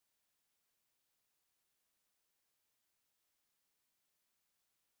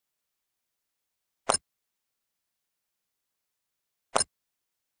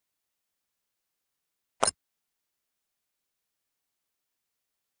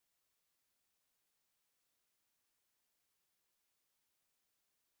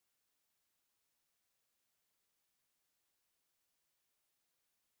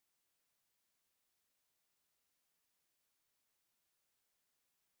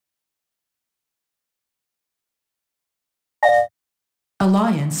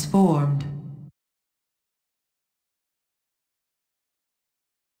Alliance formed.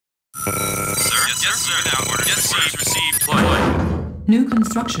 Sir? Yes, sir. Now, order. Yes, sir. Received. Flight. New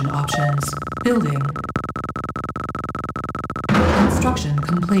construction options. Building. Construction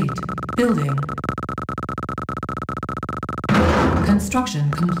complete. Building.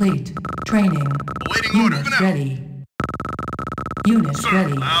 Construction complete. Training. Awaiting order. Unit ready. Unit Sir,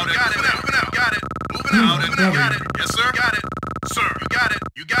 ready. got it. Moving out. Got it. Moving out. Unit ready. Got it. Yes, sir. Got it. Sir, you got it.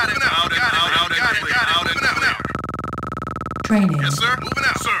 You got it. Out and out. Got it. Out and clear. Training. Yes, sir. Moving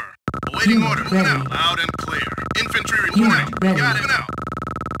out, sir. Awaiting Unit order. ready. Moving out. Loud and clear. Infantry Unit reporting. ready. Got it. Moving out.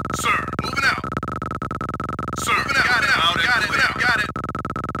 Sir, moving out. Sir, moving out. Got it. Out and clear. Got it.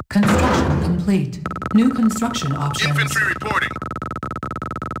 Construction complete. New construction options. Infantry reporting.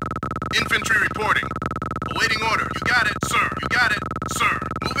 Infantry reporting. Awaiting order. You got it, sir. You got it, sir.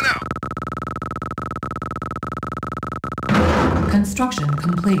 Moving out. Construction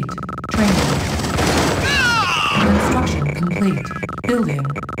complete. Training. Construction complete. Building.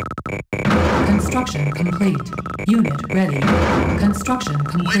 Construction complete. Unit ready. Construction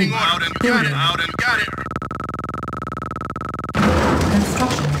complete. Awaiting order. You got Building. it. Out and got it.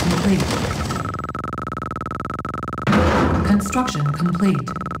 Construction complete. Construction complete.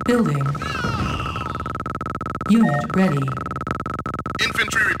 Building. Unit ready.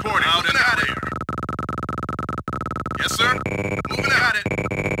 Infantry reporting. Out and out here. Yes, sir. Moving out. Got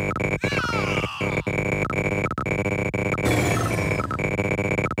it.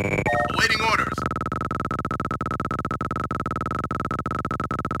 Awaiting orders.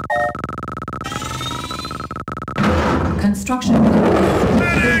 Construction complete.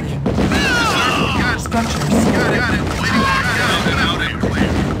 Building. Got it. Structures. Got it. Waiting order. Out and out and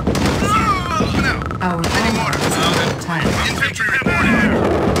clear. Sir, moving out. Our Waiting ally orders. is Out under and attack. infantry reporting.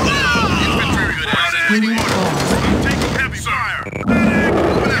 Infantry reporting. Out and waiting Unit orders. lost. I'm taking heavy fire. Moving out.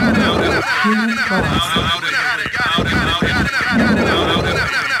 Out and out. Got it. Unit Got it. lost. Out and out. Got it. Got it. Got it. Got it. Out and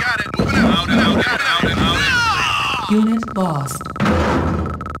out. Got it. Moving out. Out and out. Got it. Out and out. Unit lost.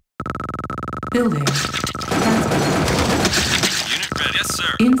 Building. Cancelled. Unit ready. Yes,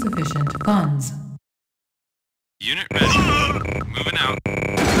 sir. Insufficient funds. Unit ready. Moving out.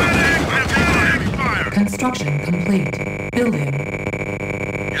 Heavy fire. Construction complete. Building.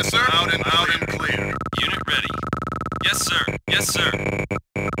 Yes, sir. Out and clear. Unit ready. Yes, sir. Yes, sir.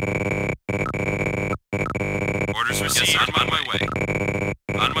 Orders received. Yes, I'm on my way.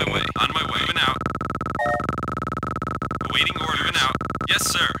 On my way. On my way. Moving out. Awaiting order. Moving out. Yes,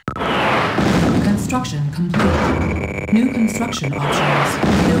 sir. Construction complete. New construction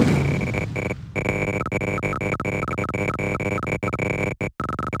options. Building.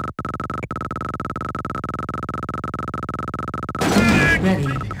 Unit ready.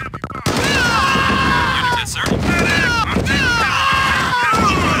 Unit, yes, sir.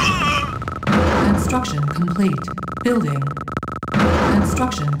 Construction complete. Building.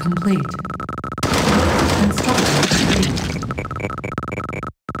 Construction complete. Construction complete.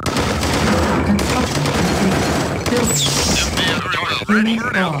 Construction complete. Building.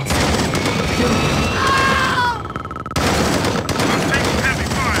 Unit lost. Building.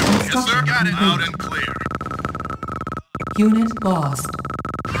 Yes, sir. Got it. Out and clear. Unit lost.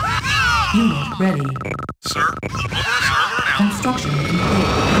 Unit ready. Sir. Over and out. Construction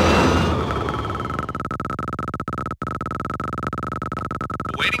complete.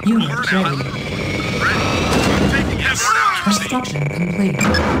 Waiting. Unit Over and out. ready. Ready. I'm taking yes, sir. Construction complete.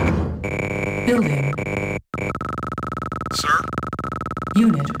 Building. Sir.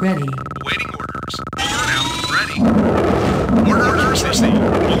 Unit ready. Awaiting orders. Over and out. Ready. Orders received. Over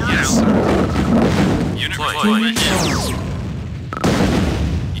and out. Sir. Unit Unit ready. lost.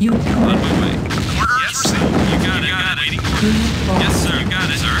 Unit On ready. my way. Orders Yes, sir. received. You got it. Got it. Waiting order. Unit lost. Yes, sir. You got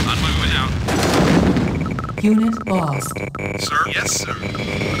it, sir. On my way out. Unit lost. Sir. Yes, sir.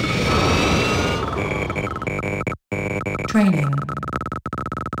 Training.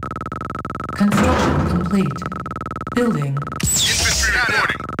 Construction complete. Building. Infantry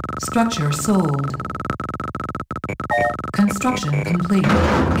reporting. Structure sold. Construction complete.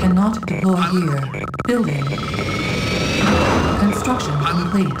 Cannot deploy here. Building. Construction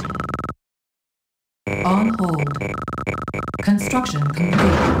complete. On hold. Construction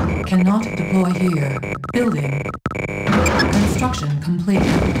complete. Cannot deploy here. Building. Construction complete.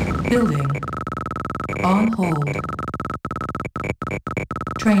 Building. On hold.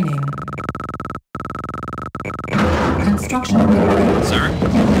 Training. Construction complete. Sir?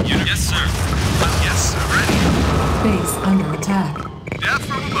 Unit, yes, sir. Yes, sir. Ready. Base under attack. Death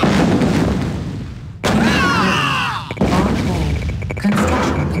from above. On hold.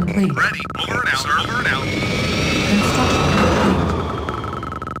 Construction complete. Ready. Over and out. Sir. Over and out. Construction complete.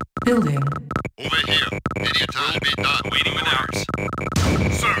 Building. Over here. Any time be done. Waiting orders.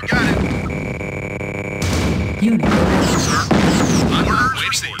 Sir, got it. Unit ready. Sir. Orders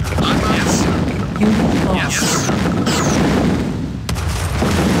received. Yes. Unit lost. Yes.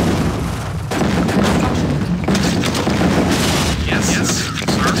 Yes. Yes.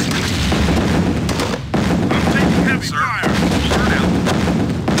 Sir. I'm taking heavy fire. Over now.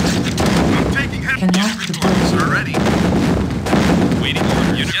 I'm taking heavy Cannot fire. deploy. Sir, ready. Waiting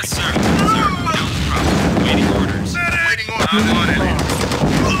orders. Unit. Yes, sir. Sir. No problem. Waiting orders. Waiting on it. Unit lost.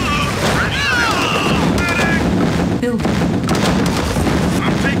 Ready now. Building.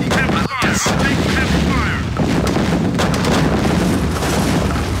 I'm taking heavy fire. Yes. I'm taking heavy fire.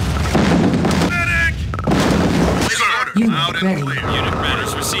 Medic! Sir, Unit out and ready. clear. Unit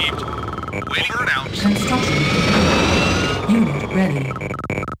orders received. Waiting for an out. Construction. Unit ready.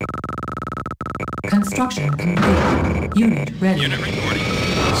 Construction complete. Unit ready. Unit reporting.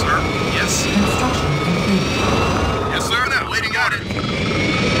 Sir? Yes. Construction complete. Yes, sir. Now, waiting on it.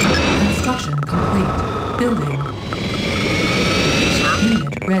 Construction complete. Building. Sir?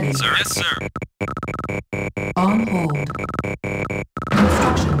 Unit ready. Sir. Yes, sir. On hold.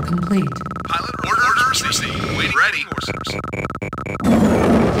 Construction complete. Pilot orders received. Waiting. Ready.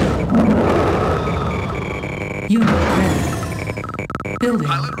 Unit ready. Building.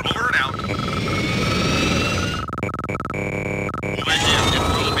 Pilot over and out. Over here. It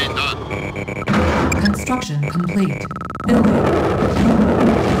will be done. Construction complete. Building.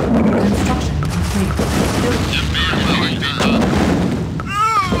 Construction complete. Building. It will be done.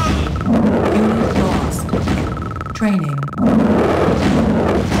 Unit lost. Training.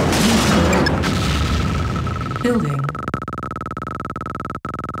 Unit ready. Building.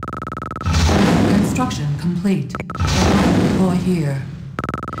 Construction complete. Deploy here.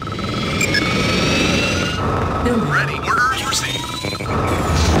 Building. Ready. Orders received.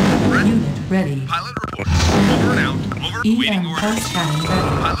 Ready. Unit ready. Pilot report. Over and out. Over. EM post cannon ready.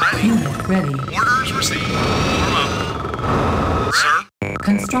 Pilot ready. Unit ready. Orders received. Warm up. Sir?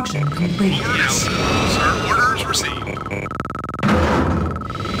 Construction complete. Over and out. Sir, orders received.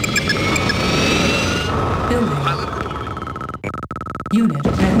 Building. Pilot reporting. Unit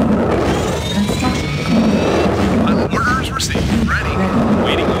ready. Construction complete. Pilot orders received. Ready. Ready.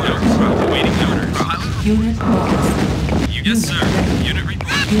 Waiting orders. Waiting orders. Pilot Unit lost. Yes, sir. Unit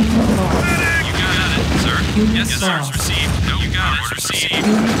reporting. Unit lost. You got it, sir. Unit Yes, sir. lost. Received. No, you got it. Received.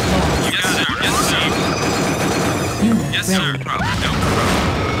 Unit lost. You got it. Yes, sir. Unit Yes, ready. sir. Problem. No problem.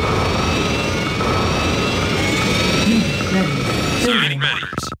 Unit ready. Unit Building. ready.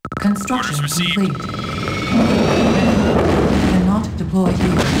 Construction Orders received. complete. Cannot deploy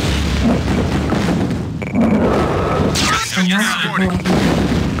here. Yes, sir. Yes, Cannot sir. deploy here.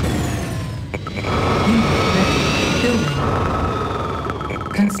 Unit ready. Building.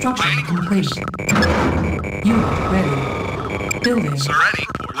 Construction complete. Unit ready. Building. Sir, ready.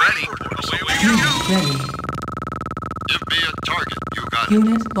 Ready. Away we Unit go. ready. Give me a target. You got it.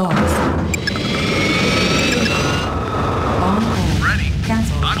 Unit lost. On hold. Ready.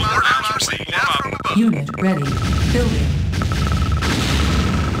 Cancel. Orders received. Down from above. Unit ready. Building.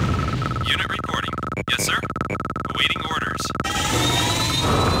 Unit reporting. Yes, sir. Awaiting orders.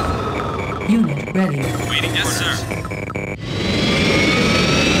 Unit ready. Waiting. Yes, sir.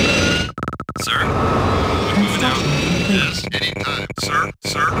 Sir. Moving out. Construction complete. Yes, anytime. Sir,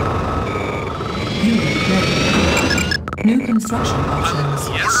 sir. Unit ready. New construction options.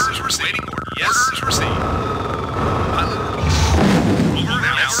 Yes. Orders received. Waiting order. Yes. Orders received. Pilot report. Over and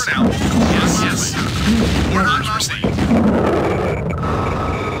out. Over and out. Yes, yes. Unit ready. Orders received.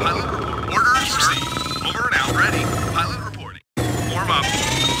 Pilot report. Orders received. Over and out. Ready. Pilot reporting. Warm up.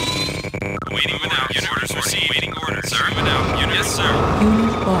 Waiting out. Unit orders received. Waiting orders. Sir. Moving out. Unit. Yes, sir.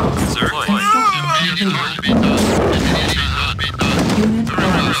 Unit lost. Sir. Construction complete. Unit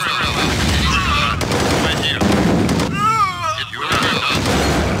ready.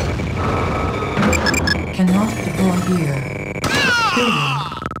 Cannot deploy here. Building.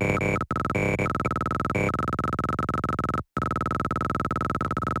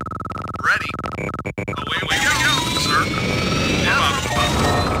 Ready. Away we go, sir. Warm up.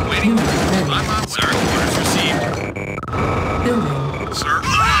 Waiting. Unit ready. I'm on. Sir. Orders received. Building. Sir.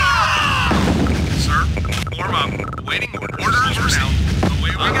 Sir. Warm up. Waiting order. Orders received.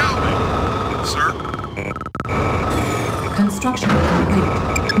 Away we go. Sir. Construction complete.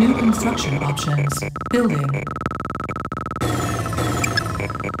 New construction options. Building.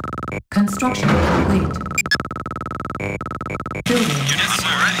 Construction complete. Building. Unit,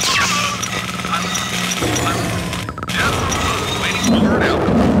 sir. Ready. Yeah. Waiting over and out.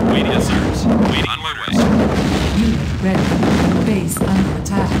 Waiting, yes, sir. Waiting on my way. Unit ready. Base. Base under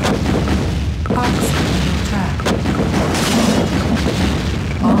attack. Arcs under attack.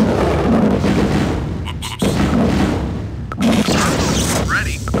 On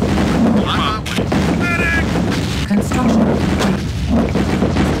Ready. On my way. Medic! construction complete.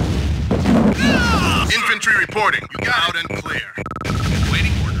 Infantry reporting. You got out and clear.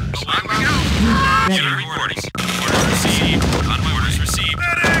 Waiting orders. On my go. Ready. Unit reporting. Orders received. On my orders received.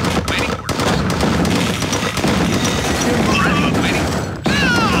 Medic! Waiting orders. Ready. Waiting orders.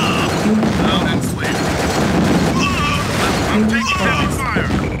 Out and clear. I'm taking heavy fire.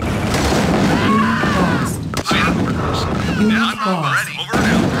 Unit lost. Waiting orders. Unit Now I'm lost. ready. Over and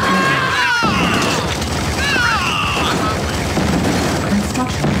out. On my way.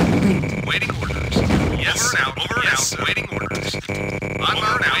 Construction complete. Waiting orders. Yes. Over and out. Over and out. Waiting orders. I'm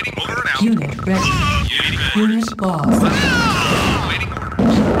over and out. Waiting. Over and out. Unit ready. Unit Unit lost. Waiting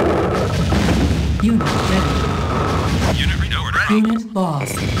orders. Unit ready. Unit reporting. Unit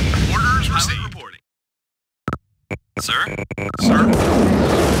lost. Orders received. Reporting. Sir? Sir.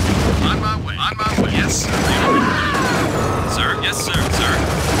 On my way. On my way. Yes, sir. Sir? Yes, sir. Sir?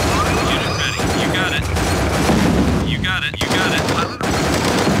 Unit ready. You got it. You got it. You got it. Pilot.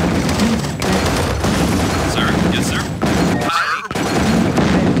 Sir? Yes, sir. Pilot.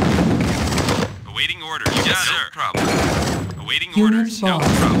 Awaiting orders. You got it. No problem. Awaiting Unit orders. No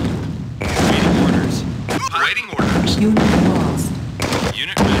lost. problem. Awaiting orders. Waiting orders. Unit lost.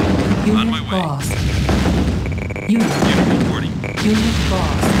 Unit ready. On my Unit way. lost. Unit Unit reporting. Unit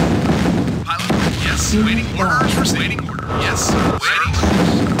lost. Pilot. Yes. Unit Waiting orders. lost. Received. Waiting order. Yes, sir. Waiting.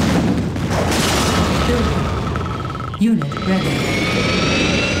 Building. Unit ready.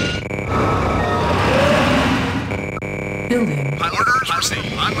 Building. Orders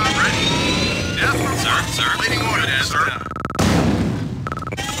received. I'm not ready. Death from Sir? Sir? Waiting order. Yes, sir.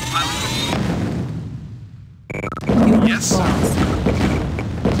 Pilot. Unit Yes, sir. lost.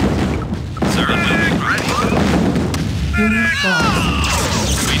 Sir? On my way. Ready. Unit lost.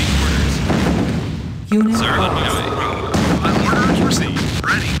 Awaiting orders. Unit Sir? On my lost. way. Pilot orders received.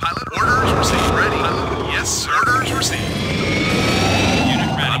 Ready. Pilot orders received. Ready. Yes, sir. Orders received.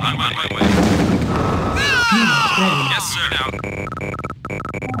 Unit ready. On my way. Unit ready. Yes, sir. Out.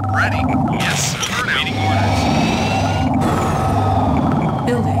 Ready. Yes, sir. Over now. Awaiting orders.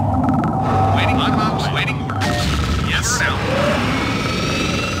 Building. Waiting. I'm out. Waiting orders. Yes, sir. Now.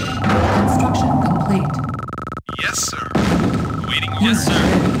 Construction complete. Yes, sir. Awaiting orders. Yes, sir.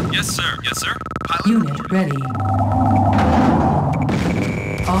 Yes, sir. Yes, sir. Pilot Unit report. ready.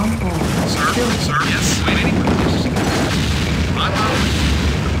 On hold. Sir. Building. Sir. Yes. Waiting orders. I'm out.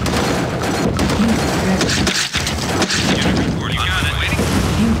 Unit ready. Unit reporting. You got it. Waiting.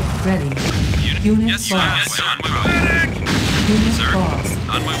 Unit ready. Unit Yes, sir. lost. Yes, sir. On my way. Medic. Unit Sir. lost.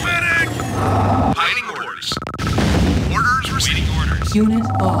 On my way. Medic. Waiting orders. Orders received. Waiting orders. Unit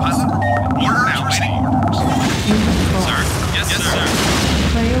lost. Pilot report. Orders received. Orders. Unit Sir. lost. Yes, sir.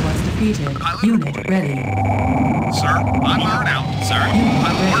 Player was defeated. Pilot Unit report. ready. Sir. I'm out now. Sir. Unit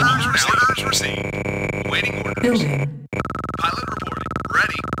Pilot ready. orders received. Orders received. Waiting orders. Building. Pilot reporting.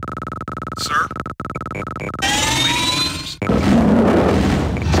 Ready. Sir. Waiting orders.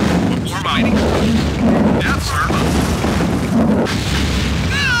 We're waiting. Unit ready. Yes, sir.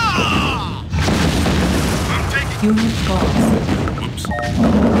 I'm taking. Unit lost. Oops.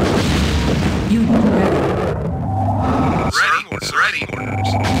 Unit ready. Ready. Orders. Ready. Orders.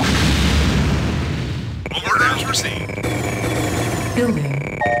 Orders received. Building.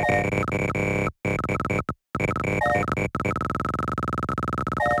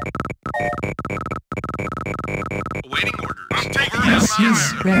 Awaiting orders. I'm taking. Unit Yes, yes,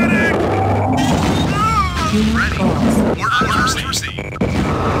 sir. ready. Unit Ready. lost. Orders received. Unit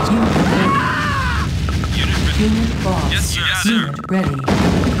ready. Unit ready. Unit lost. Yes, sir. Yes, sir. Unit ready.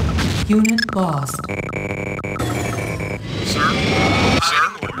 Unit lost. Sir. Sir.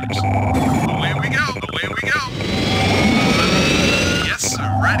 Orders. Away we go. Away we go. Yes, sir.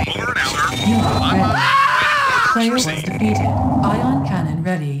 Ready. Over and out, sir. Unit I'm ready. out. Player Orders was received. defeated. Ion cannon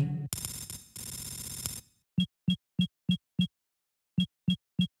ready.